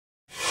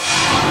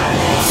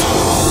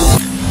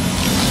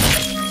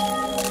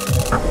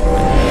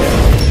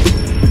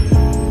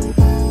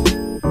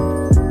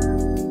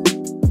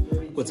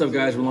What's up,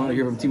 guys? We're Lana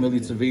here from Team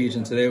Elite Savij,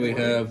 and today we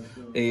have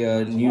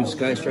a new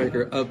Sky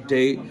Striker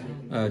update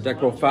deck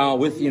profile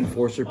with the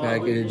Enforcer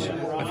package.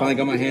 I finally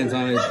got my hands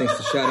on it. Thanks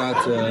to shout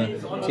out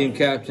to Team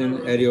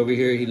Captain Eddie over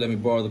here. He let me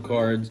borrow the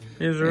cards.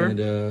 Yes, sir.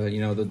 And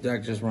you know, the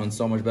deck just runs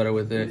so much better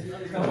with it.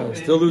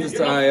 Still loses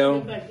to IO,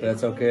 but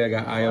that's okay. I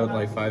got IO'd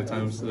like 5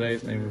 times today.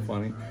 It's not even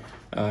funny.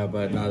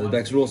 But no, the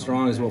deck's real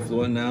strong, it's real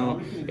fluent now.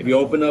 If you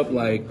open up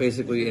like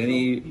basically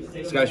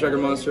any Sky Striker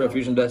monster, a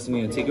Fusion Destiny,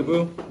 and a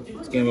Tikaboo,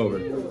 it's game over.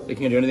 They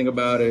can't do anything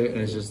about it,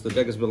 and it's just the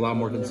deck has been a lot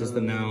more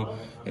consistent now,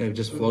 and it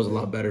just flows a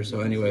lot better.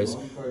 So anyways,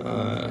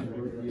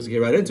 let's get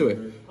right into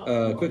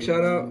it. Quick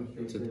shout out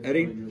to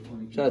Eddie,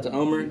 shout out to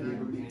Elmer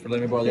for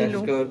letting me borrow the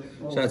access code.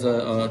 Shout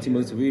out to Team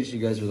Elite Savij, you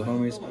guys are the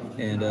homies,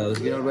 and let's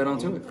get right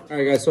onto it. All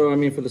right, guys, so I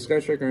mean, for the Sky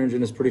Striker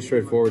engine, it's pretty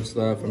straightforward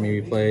stuff. I mean,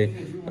 we play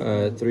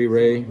 3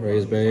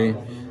 Ray's Bay,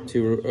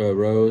 2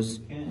 Rose,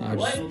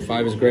 just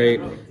 5 is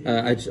great.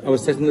 I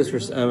was testing this for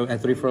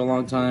at 3 for a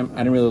long time. I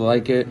didn't really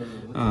like it.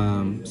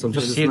 Sometimes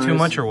just see it too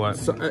much or what?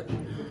 So,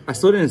 I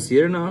still didn't see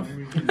it enough,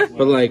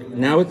 but like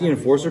now with the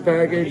Enforcer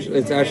package,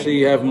 it's actually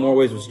you have more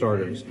ways of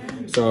starters.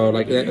 So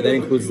like that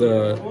includes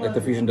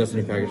the Fusion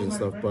Destiny package and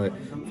stuff. But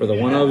for the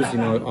one-ofs, you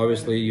know,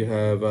 obviously you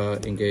have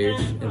Engage,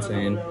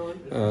 Insane.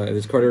 If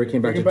this card ever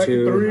came back to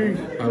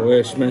 2, I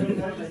wish, man.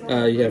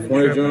 You have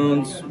Wonder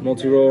Jones,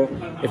 multi-roll.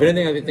 If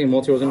anything, I think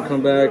multi-roll is gonna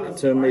come back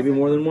to maybe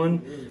more than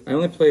 1. I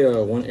only play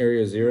 1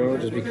 Area 0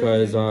 just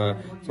because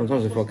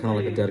sometimes it felt kind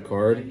of like a dead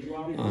card.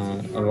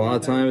 A lot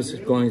of times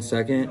going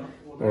second,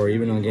 or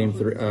even on games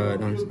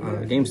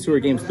 2 or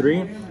games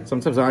 3,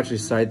 sometimes I'll actually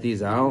side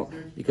these out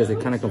because they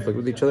kind of conflict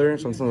with each other.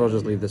 Sometimes I'll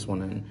just leave this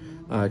one in.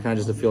 Kind of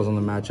just the feels on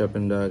the matchup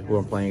and who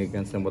I'm playing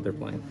against and what they're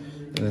playing.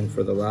 And then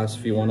for the last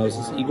few one-ofs,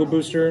 is Ego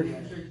Booster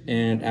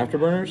and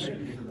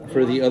Afterburners.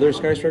 For the other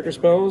Sky Striker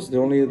spells, the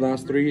only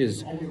last 3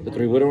 is the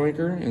 3 Widow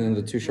Anchor and then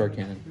the 2 Shark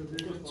Cannon.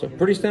 So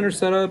pretty standard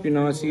setup. You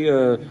know, I see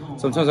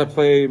sometimes I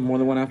play more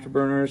than 1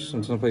 Afterburners,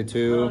 sometimes I play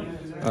 2.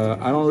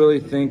 I don't really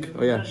think,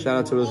 oh yeah, shout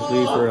out to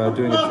Leslie for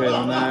doing a trade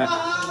on that.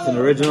 It's an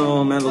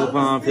original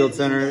Mandalupon Field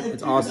Center.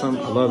 It's awesome.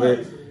 I love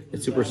it.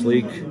 It's super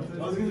sleek.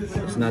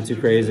 It's not too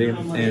crazy.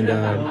 And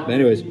but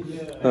anyways,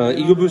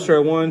 Ego Booster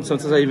at 1.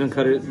 Sometimes I even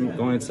cut it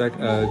going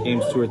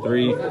games 2 or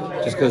 3,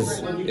 just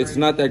because it's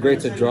not that great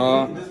to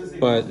draw.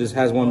 But this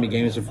has won me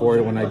games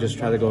before when I just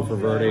try to go for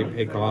Verde,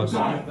 pay cost,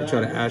 and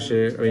try to Ash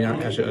it, or not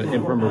Ash it,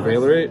 Imperm or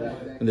Veiler it,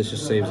 and this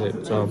just saves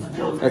it. So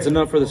that's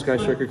enough for the Sky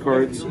Striker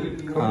cards.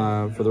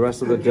 For the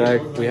rest of the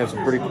deck, we have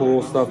some pretty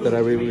cool stuff that I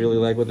really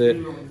like with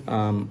it.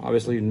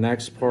 Obviously,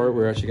 next part,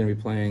 we're actually going to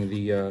be playing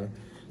the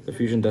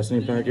Fusion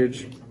Destiny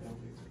package.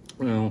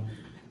 You know,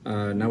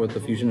 now with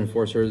the Fusion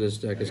Enforcer, this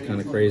deck is kind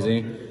of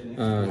crazy.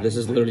 This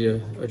is literally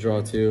a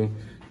draw 2.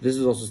 This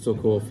is also still a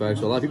cool effect.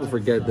 So a lot of people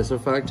forget this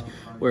effect,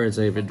 where it's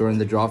like during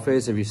the draw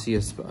phase, if you see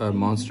a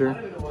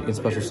monster, you can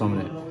special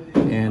summon it.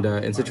 And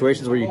in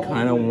situations where you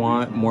kind of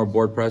want more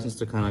board presence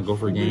to kind of go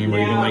for a game, or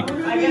even like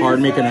hard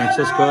make an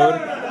access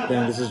code,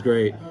 then this is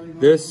great.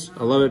 This,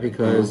 I love it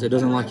because it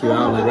doesn't lock you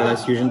out like Red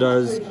Ice Fusion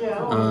does.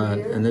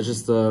 And there's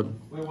just the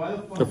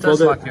flow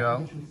does lock you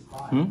out.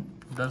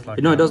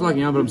 It does lock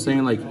you out, but I'm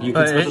saying like you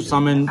can special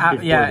summon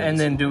before yeah, this. and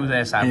then do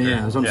this after. And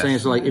yeah, that's what I'm saying.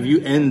 So like if you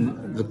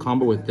end the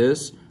combo with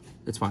this,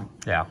 it's fine.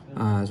 Yeah.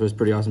 So it's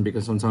pretty awesome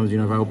because sometimes, you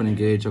know, if I open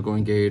Engage, I'll go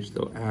Engage,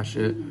 they'll Ash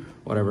it,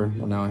 whatever.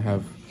 Well, now I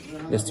have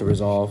this to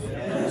resolve.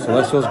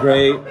 Celestial's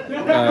great.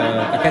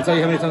 I can't tell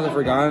you how many times I've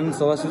forgotten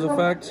Celestial's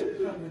effect,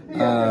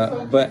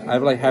 but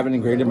I've like have it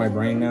ingrained in my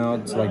brain now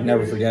to like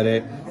never forget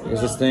it, because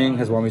this thing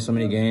has won me so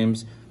many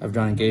games. I've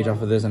drawn Engage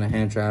off of this and a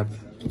hand trap,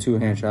 2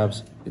 hand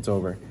traps, it's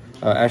over.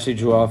 I actually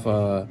drew off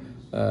a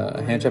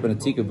hand trap and a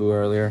Tikaboo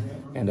earlier,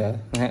 and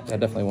that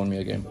definitely won me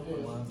a game.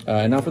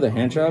 And now for the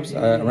hand traps,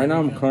 right now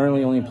I'm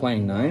currently only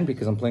playing 9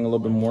 because I'm playing a little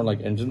bit more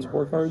like engine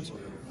support cards.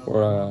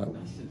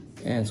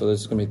 And so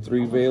this is going to be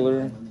 3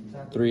 Veiler,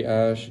 3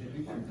 Ash,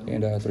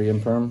 and 3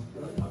 Imperm.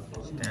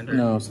 Standard.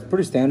 No, it's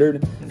pretty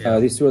standard.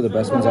 These 2 are the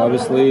best ones,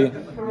 obviously.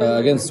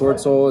 Again, Sword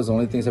Soul is the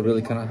only things that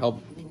really kind of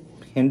help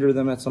hinder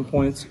them at some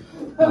points.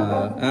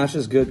 Ash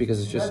is good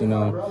because it's just, you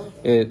know,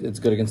 it's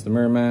good against the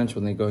mirror match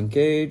when they go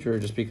Engage, or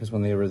just because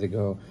whenever they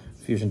go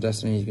Fusion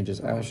Destiny, you can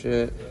just Ash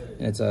it,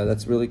 and it's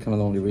that's really kind of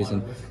the only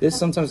reason. This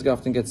sometimes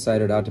often gets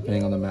sided out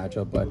depending on the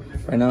matchup, but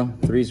right now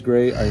 3 is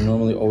great. I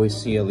normally always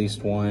see at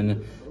least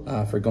 1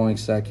 for going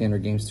second or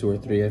games 2 or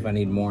 3. If I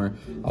need more,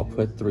 I'll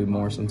put 3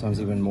 more,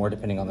 sometimes even more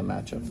depending on the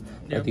matchup. Yep.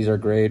 But these are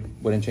great.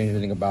 Wouldn't change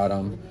anything about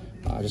them,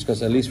 just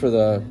because at least for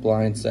the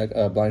blind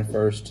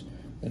first,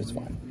 then it's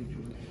fine.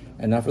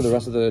 And now for the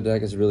rest of the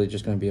deck is really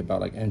just going to be about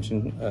like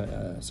engine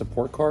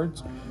support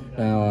cards.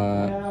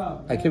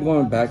 Now I keep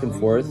going back and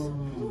forth.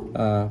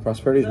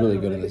 Prosperity is really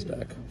good in this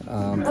deck.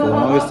 For the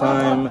longest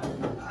time,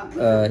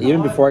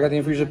 even before I got the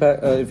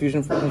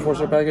Infusion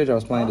Enforcer package, I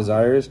was playing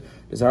Desires.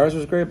 Desires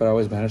was great, but I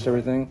always banished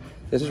everything.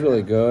 This is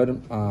really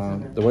good.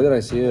 The way that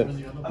I see it,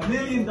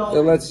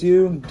 it lets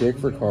you dig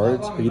for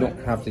cards, but you don't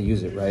have to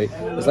use it, right?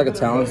 It's like a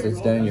talent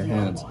that's dead in your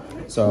hands.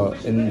 So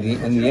in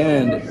the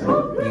end,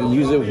 you can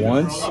use it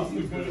once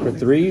for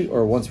 3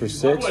 or once for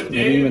 6,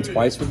 maybe even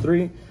twice for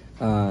 3.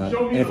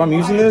 And if I'm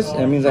using this,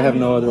 it means I have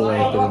no other way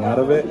of getting out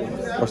of it.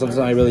 Or sometimes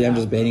I really am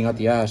just baiting out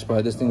the Ash,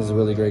 but this thing is a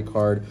really great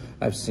card.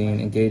 I've seen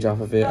Engage off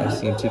of it, I've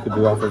seen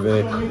Tikaboo off of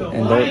it,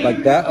 and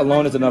like that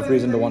alone is enough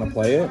reason to want to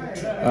play it.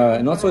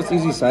 And also it's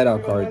easy side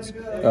out cards.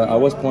 I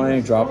was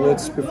playing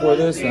Droplets before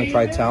this, and I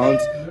tried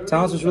Talents.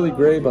 Talents was really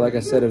great, but like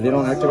I said, if they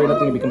don't activate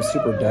nothing, it becomes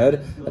super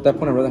dead. At that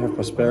point, I'd rather have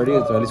Prosperity,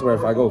 so at least where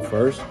if I go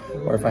first,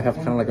 or if I have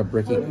kind of like a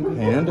bricky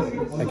hand,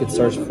 I could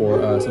search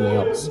for something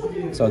else.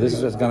 So this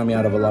has just gotten me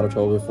out of a lot of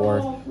trouble before.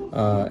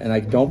 And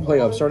I don't play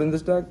Upstart in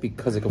this deck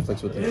because it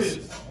conflicts with this.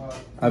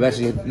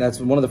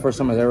 That's one of the first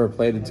times I ever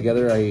played it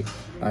together.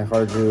 I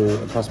hard drew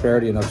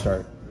Prosperity and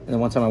Upstart. And then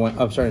one time I went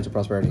Upstart into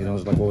Prosperity, and I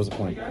was like, what was the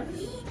point?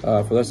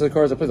 For the rest of the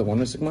cards, I play the 1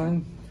 Mystic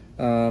Mine.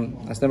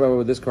 I stand by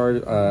with this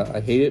card. I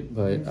hate it,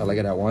 but I like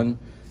it at 1.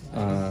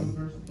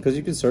 Because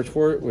you can search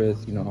for it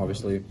with,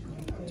 obviously,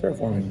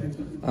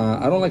 Terraforming.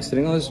 I don't like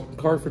sitting on this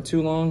card for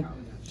too long,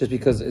 just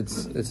because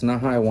it's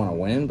not how I want to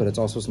win, but it's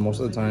also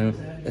most of the time,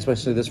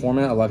 especially this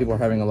format, a lot of people are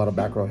having a lot of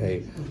back row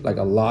hate. Like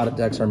a lot of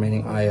decks are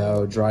maining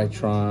IO,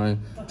 Drytron,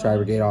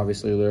 Tri-Brigade,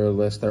 obviously,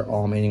 Lurelist, they're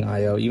all maining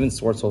IO, even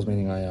Sword Soul's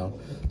maining IO.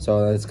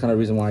 So that's kind of the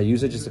reason why I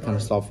use it, just to kind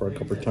of stall for a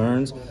couple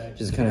turns,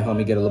 just to kind of help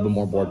me get a little bit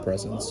more board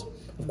presence.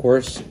 Of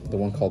course, the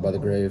one called by the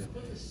grave.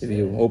 If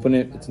you open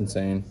it, it's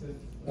insane.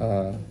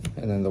 And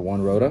then the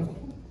 1 Rhoda.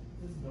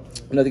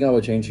 Nothing I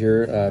would change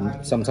here.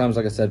 Sometimes,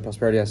 like I said,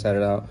 Prosperity, I set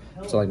it out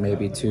to like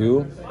maybe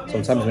 2.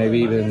 Sometimes maybe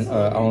even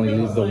I'll only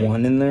leave the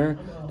 1 in there,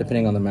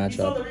 depending on the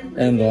matchup.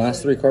 And the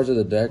last 3 cards of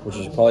the deck, which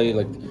is probably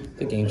like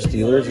the game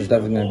stealers, is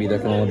definitely going to be, there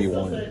can only be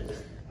 1.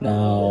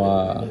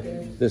 Now,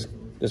 this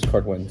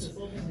card wins.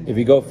 If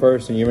you go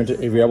first and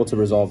if you're able to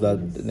resolve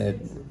that,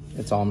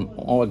 it's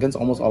all against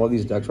almost all of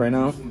these decks right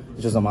now.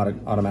 It's just an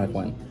automatic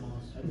win.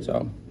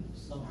 So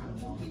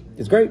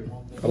it's great.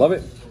 I love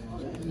it.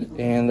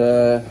 And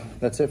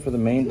that's it for the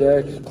main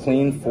deck.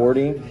 Clean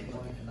 40,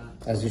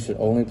 as you should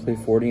only play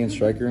 40 in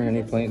Striker.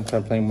 Any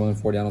time playing more than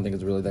 40, I don't think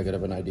it's really that good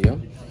of an idea.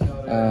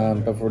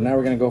 But for now,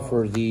 we're going to go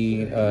for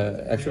the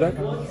extra deck.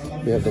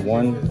 We have the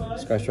 1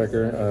 Sky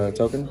Striker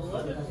token.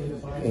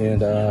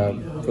 And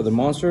for the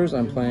monsters,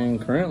 I'm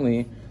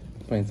currently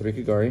playing 3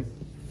 Kigari.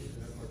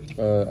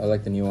 I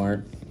like the new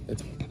art.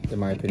 In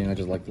my opinion, I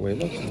just like the way it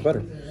looks. It's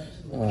better.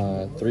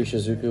 3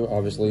 Shizuku,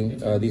 obviously.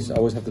 These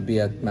always have to be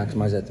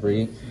maximized at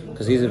 3,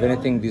 because if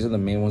anything, these are the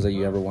main ones that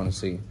you ever want to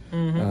see.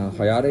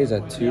 Hayate is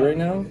at 2 right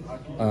now.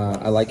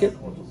 I like it.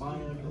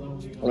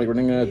 I like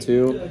running it at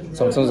 2.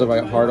 Sometimes if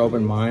I hard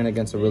open mine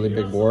against a really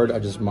big board, I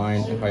just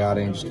mine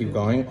Hayate and just keep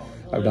going.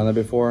 I've done that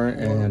before,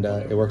 and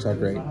it works out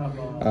great.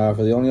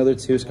 For the only other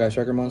 2 Sky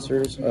Striker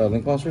monsters,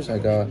 Link monsters, I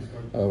got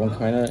 1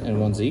 Kaina and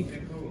 1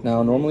 Zeke.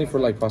 Now, normally for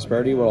like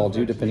Prosperity, what I'll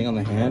do, depending on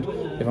the hand,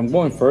 if I'm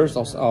going first,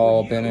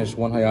 I'll banish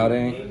 1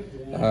 Hayate,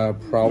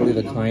 probably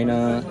the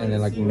Kaina, and then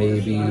like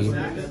maybe,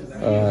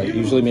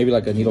 usually maybe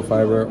like a Needle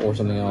Fiber or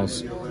something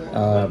else.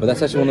 But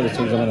that's actually one of the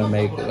things I'm gonna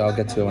make. I'll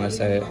get to it when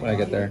I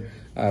get there.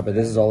 But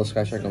this is all the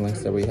Sky Striker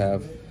links that we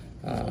have.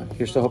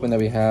 Here's still hoping that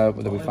we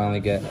finally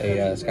get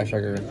a Sky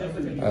Striker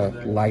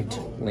light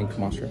Link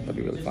monster. That'd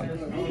be really fun.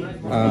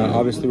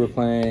 Obviously, we're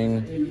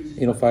playing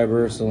Needle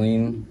Fiber,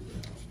 Celine,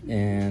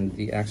 and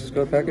the Access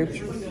Code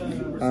package.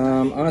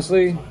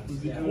 Honestly,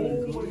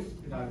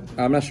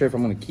 I'm not sure if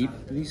I'm going to keep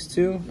these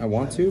 2. I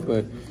want to,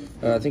 but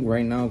I think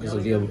right now, because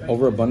of the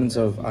overabundance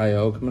of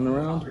IO coming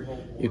around,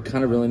 you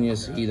kind of really need to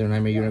see either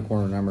Nightmare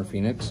Unicorn or Nightmare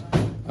Phoenix.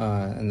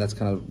 And that's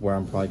kind of where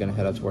I'm probably going to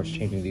head up towards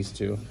changing these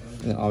 2.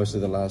 And then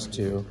obviously the last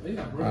 2,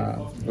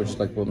 which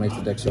like what makes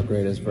the deck so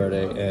great is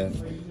Verde and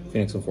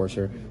Phoenix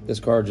Enforcer. This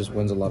card just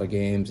wins a lot of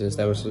games. It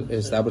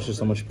establishes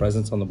so much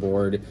presence on the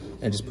board,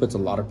 and just puts a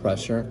lot of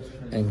pressure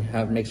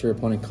and makes your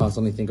opponent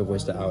constantly think of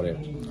ways to out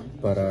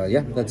it. But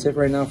yeah, that's it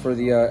right now for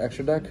the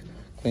extra deck.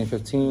 Clean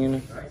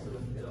 15.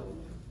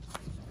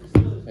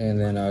 And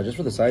then just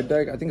for the side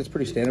deck, I think it's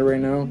pretty standard right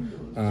now.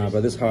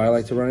 But this is how I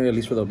like to run it, at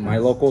least for my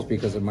locals,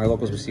 because in my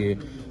locals we see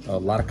a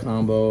lot of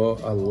combo,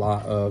 a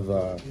lot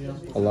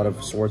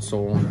of Sword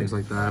Soul and things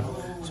like that.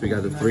 So we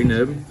got the 3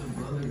 Nib.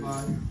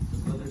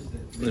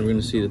 Then we're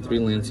going to see the 3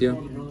 Lancia.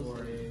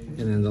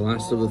 And then the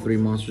last of the 3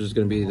 monsters is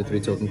going to be the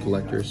 3 Token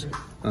Collectors.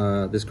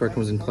 This card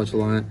comes in clutch a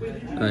lot.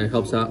 It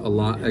helps out a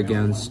lot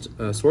against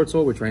Sword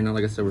Soul, which right now,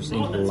 like I said, we're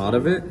seeing a lot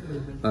of it.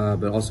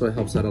 But also it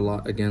helps out a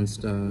lot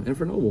against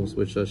Infernobles,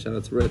 which shout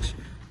out to Rich,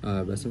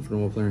 best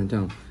Infernoble player in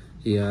town.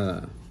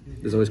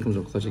 This always comes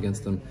with clutch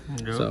against them.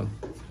 Yep. So,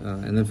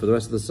 and then for the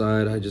rest of the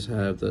side, I just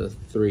have the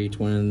 3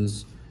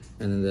 Twins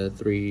and then the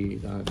 3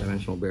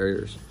 Dimensional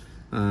Barriers.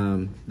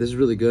 This is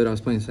really good. I was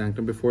playing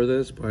Sanctum before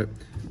this, but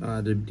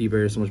the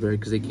D-Barrier is so much better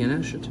because they can't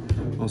ash it.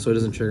 Also, it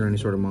doesn't trigger any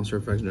sort of monster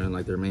effects during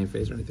like their main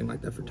phase or anything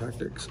like that for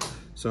tactics.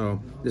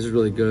 So this is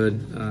really good.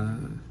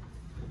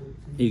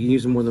 You can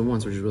use them more than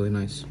once, which is really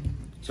nice.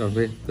 So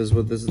this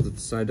is the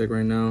side deck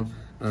right now.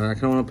 I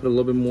kind of want to put a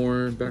little bit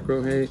more back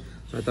row hate.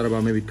 So I thought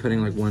about maybe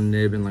cutting like 1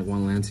 Nib and like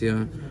 1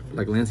 Lancia.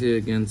 Like Lancia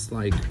against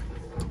like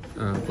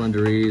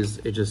Flenderies,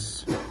 it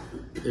just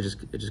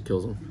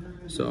kills them.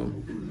 So,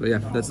 but yeah,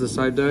 that's the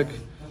side deck.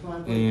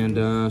 And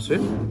so yeah,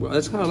 well,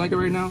 that's how I like it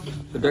right now.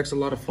 The deck's a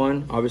lot of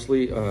fun.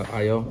 Obviously,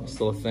 IO is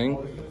still a thing,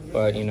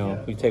 but you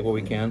know, we take what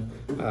we can.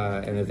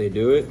 And if they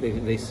do it,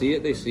 they see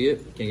it, they see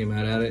it. Can't get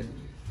mad at it.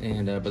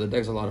 And but the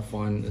deck's a lot of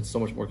fun. It's so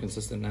much more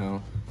consistent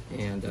now.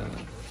 And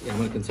yeah, I'm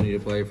gonna continue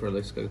to play for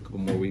like a couple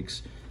more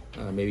weeks.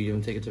 Maybe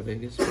even take it to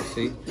Vegas. We'll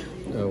see.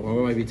 Or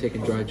we might be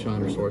taking Dry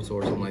Chun or Sword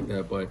or something like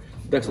that. But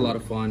the deck's a lot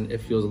of fun. It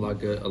feels a lot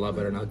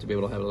better now to be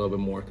able to have a little bit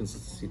more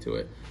consistency to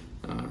it.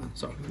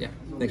 So yeah,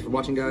 thanks for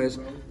watching, guys.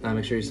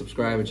 Make sure you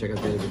subscribe and check out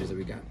the other videos that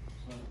we got.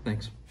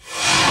 Thanks.